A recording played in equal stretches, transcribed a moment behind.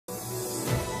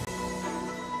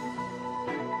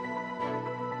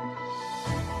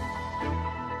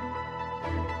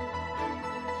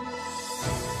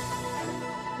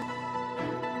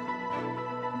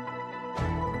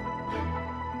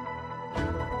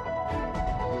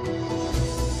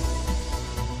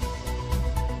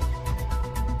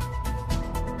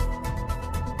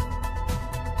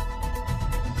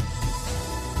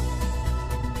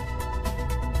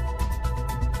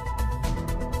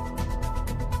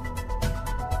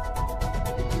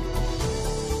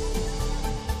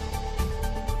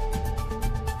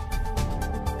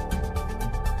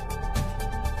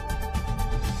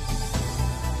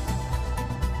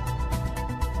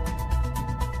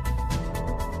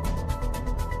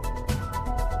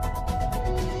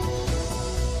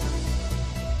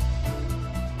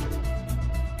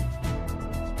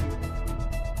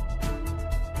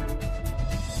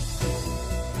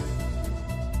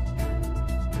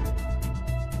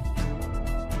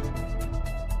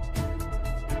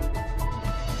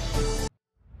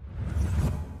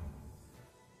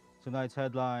Tonight's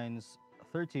headlines: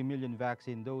 30 million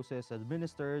vaccine doses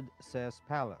administered, says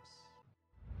Palace.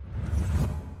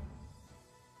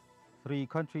 Three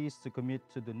countries to commit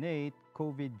to donate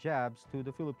COVID jabs to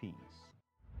the Philippines.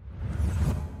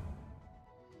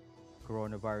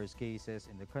 Coronavirus cases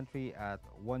in the country at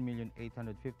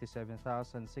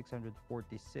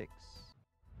 1,857,646.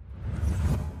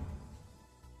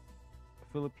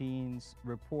 Philippines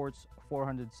reports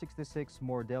 466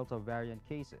 more Delta variant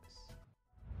cases.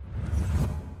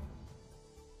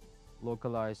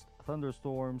 Localized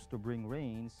thunderstorms to bring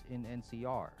rains in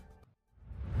NCR.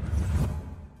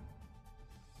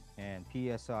 And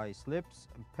PSEi slips,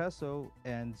 peso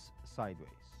ends sideways.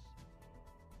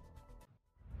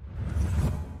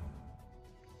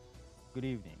 Good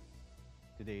evening.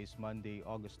 Today is Monday,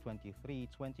 August 23,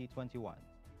 2021.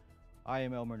 I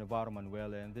am Elmer Navarro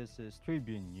Manuel and this is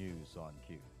Tribune News on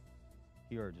Q.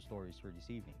 Here are the stories for this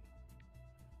evening.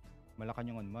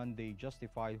 Malacanang on Monday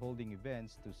justified holding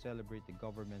events to celebrate the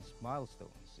government's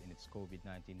milestones in its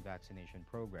COVID-19 vaccination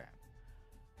program.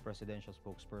 Presidential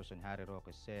spokesperson Harry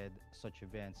Roque said such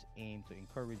events aim to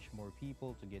encourage more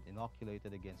people to get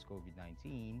inoculated against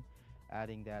COVID-19,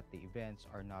 adding that the events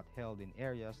are not held in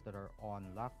areas that are on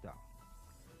lockdown.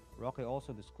 Roque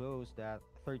also disclosed that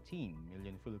 13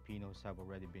 million Filipinos have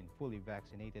already been fully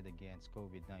vaccinated against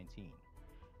COVID-19.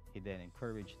 He then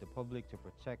encouraged the public to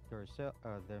protect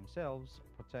themselves,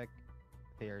 protect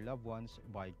their loved ones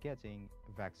by getting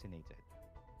vaccinated.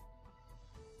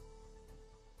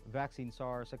 Vaccine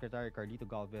Czar Secretary Carlito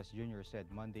Galvez Jr. said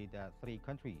Monday that three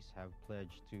countries have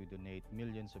pledged to donate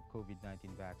millions of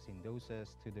COVID-19 vaccine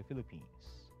doses to the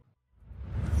Philippines.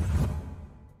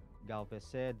 Galvez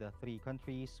said the three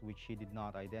countries, which he did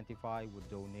not identify, would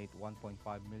donate 1.5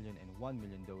 million and 1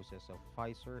 million doses of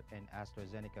Pfizer and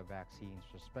AstraZeneca vaccines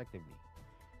respectively.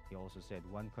 He also said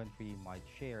one country might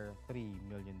share 3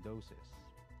 million doses.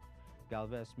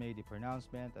 Galvez made the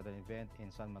pronouncement at an event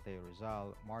in San Mateo,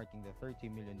 Rizal, marking the 30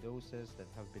 million doses that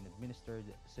have been administered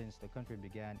since the country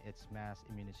began its mass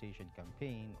immunization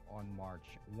campaign on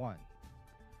March 1.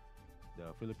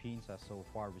 The Philippines has so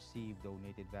far received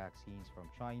donated vaccines from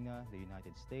China, the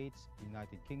United States,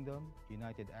 United Kingdom,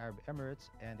 United Arab Emirates,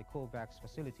 and the COVAX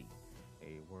facility,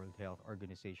 a World Health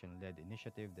Organization-led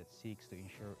initiative that seeks to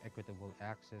ensure equitable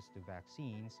access to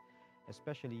vaccines,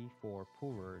 especially for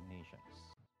poorer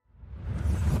nations.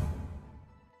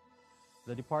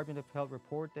 The Department of Health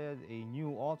reported a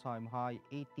new all-time high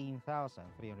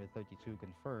 18,332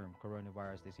 confirmed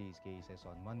coronavirus disease cases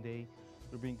on Monday,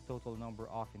 to bring the total number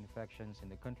of infections in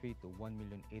the country to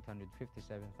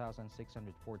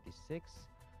 1,857,646,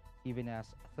 even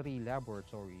as three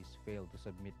laboratories failed to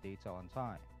submit data on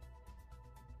time.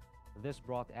 This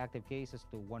brought active cases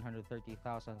to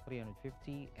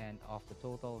 130,350, and of the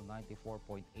total,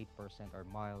 94.8% are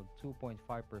mild,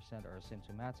 2.5% are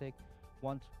symptomatic,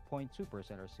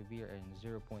 1.2% are severe, and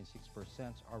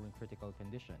 0.6% are in critical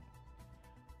condition.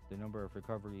 The number of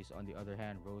recoveries, on the other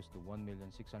hand, rose to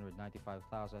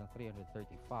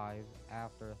 1,695,335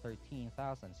 after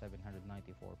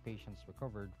 13,794 patients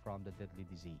recovered from the deadly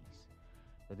disease.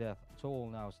 The death toll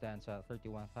now stands at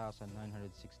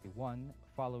 31,961,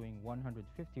 following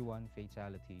 151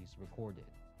 fatalities recorded.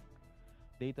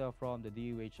 Data from the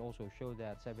DOH also show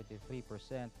that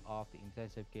 73% of the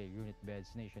intensive care unit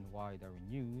beds nationwide are in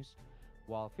use,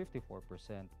 while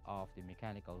 54% of the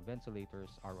mechanical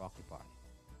ventilators are occupied.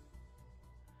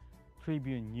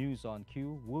 Tribune News on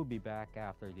Q will be back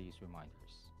after these reminders.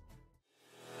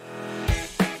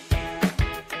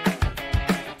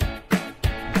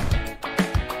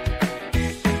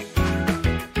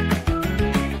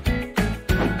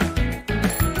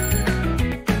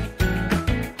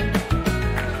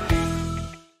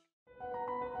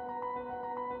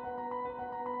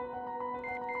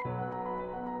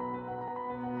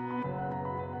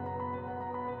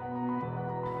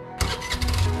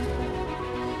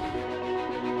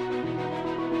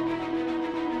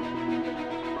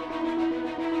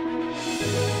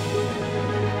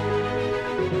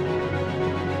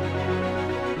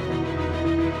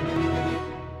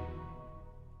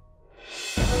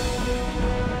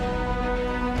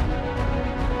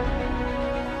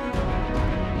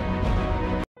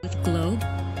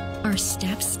 Our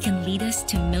steps can lead us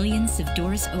to millions of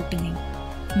doors opening,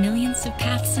 millions of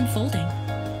paths unfolding,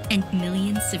 and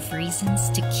millions of reasons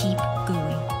to keep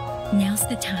going. Now's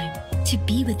the time to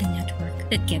be with a network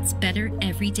that gets better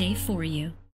every day for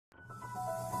you.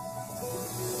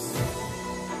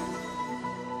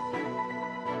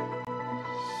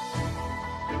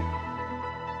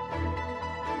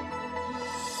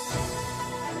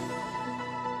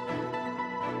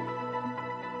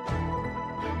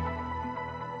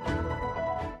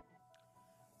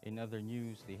 other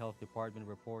news, the Health Department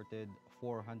reported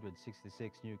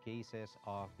 466 new cases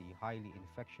of the highly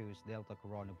infectious Delta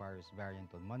coronavirus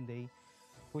variant on Monday,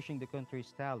 pushing the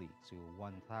country's tally to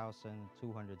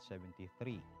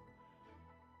 1,273.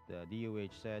 The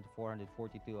DOH said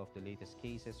 442 of the latest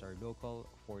cases are local,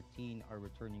 14 are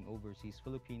returning overseas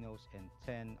Filipinos, and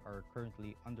 10 are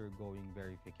currently undergoing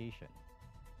verification.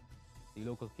 The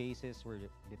local cases were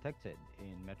detected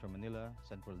in Metro Manila,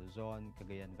 Central Luzon,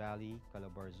 Cagayan Valley,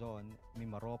 Calabarzon,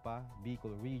 Mimaropa,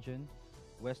 Bicol Region,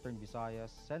 Western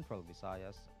Visayas, Central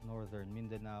Visayas, Northern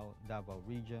Mindanao, Davao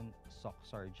Region,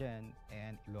 Soc-Sargen,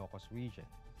 and Ilocos Region.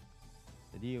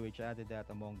 The DOH added that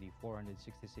among the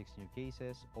 466 new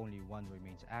cases, only 1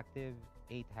 remains active,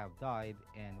 8 have died,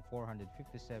 and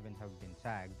 457 have been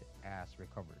tagged as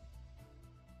recovered.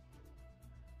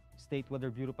 State Weather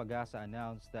Bureau Pagasa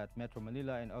announced that Metro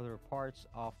Manila and other parts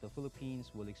of the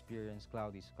Philippines will experience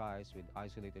cloudy skies with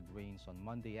isolated rains on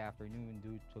Monday afternoon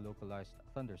due to localized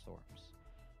thunderstorms.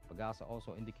 Pagasa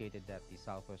also indicated that the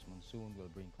southwest monsoon will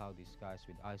bring cloudy skies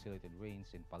with isolated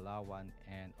rains in Palawan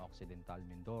and Occidental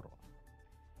Mindoro.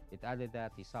 It added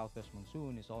that the southwest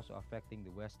monsoon is also affecting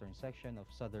the western section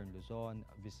of southern Luzon,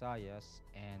 Visayas,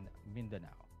 and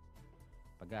Mindanao.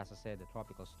 Pagasa said the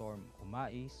tropical storm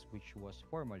Umais, which was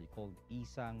formerly called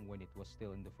Isang when it was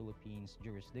still in the Philippines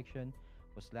jurisdiction,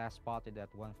 was last spotted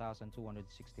at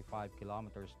 1,265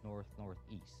 kilometers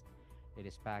north-northeast. It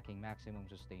is packing maximum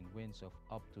sustained winds of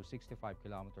up to 65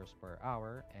 kilometers per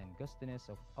hour and gustiness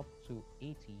of up to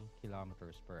 80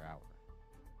 kilometers per hour.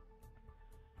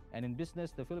 And in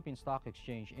business, the Philippine Stock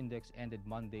Exchange Index ended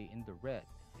Monday in the red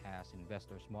as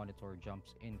investors monitor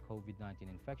jumps in COVID-19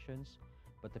 infections,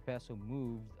 but the peso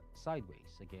moved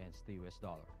sideways against the US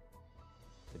dollar.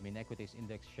 The main equities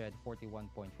index shed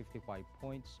 41.55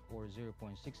 points or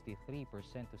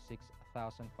 0.63% to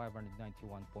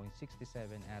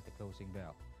 6,591.67 at the closing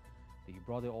bell. The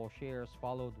broader all shares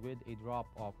followed with a drop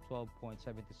of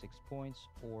 12.76 points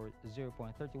or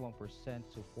 0.31%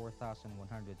 to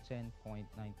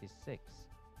 4,110.96.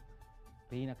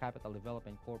 Pahina Capital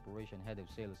Development Corporation head of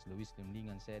sales Luis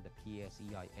Limlingan said the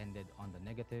PSEi ended on the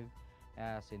negative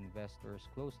as investors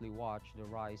closely watch the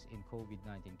rise in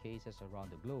COVID-19 cases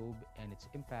around the globe and its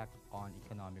impact on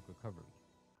economic recovery.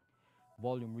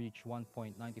 Volume reached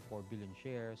 1.94 billion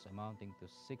shares, amounting to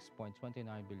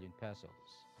 6.29 billion pesos.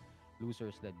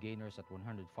 Losers led gainers at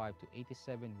 105 to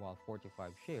 87, while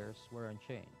 45 shares were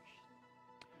unchanged.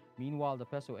 Meanwhile, the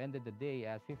peso ended the day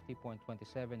at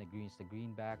 50.27 against the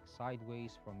greenback,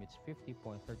 sideways from its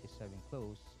 50.37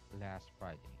 close last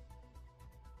Friday.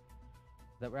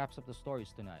 That wraps up the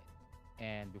stories tonight.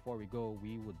 And before we go,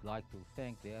 we would like to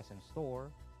thank the SM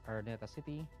Store, Araneta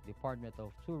City, Department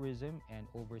of Tourism, and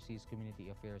Overseas Community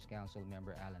Affairs Council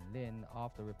member Alan Lin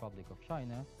of the Republic of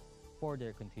China for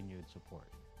their continued support.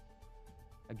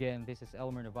 Again, this is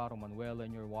Elmer Navarro Manuel,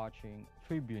 and you're watching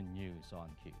Tribune News on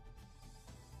Q.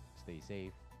 Stay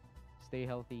safe, stay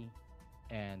healthy,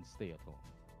 and stay at home.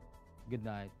 Good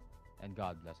night, and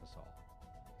God bless us all.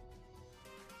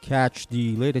 Catch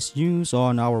the latest news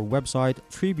on our website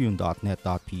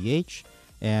tribune.net.ph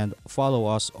and follow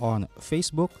us on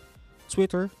Facebook,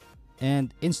 Twitter,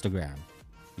 and Instagram.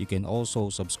 You can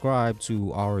also subscribe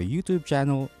to our YouTube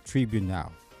channel, TribuneNow.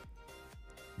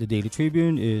 The Daily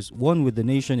Tribune is one with the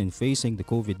nation in facing the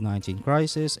COVID-19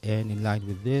 crisis, and in line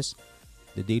with this,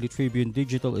 the Daily Tribune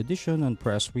digital edition and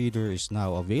press reader is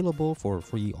now available for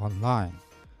free online.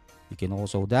 You can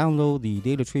also download the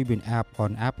Daily Tribune app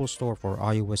on Apple Store for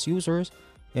iOS users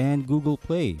and Google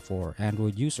Play for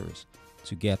Android users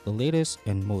to get the latest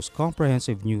and most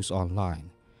comprehensive news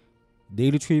online.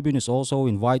 Daily Tribune is also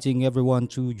inviting everyone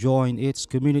to join its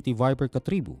community Viber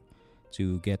Katribu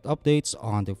to get updates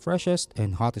on the freshest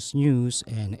and hottest news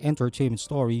and entertainment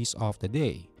stories of the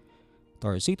day.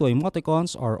 Tarcito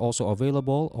emoticons are also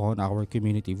available on our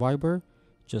community Viber.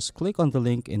 Just click on the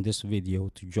link in this video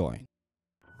to join.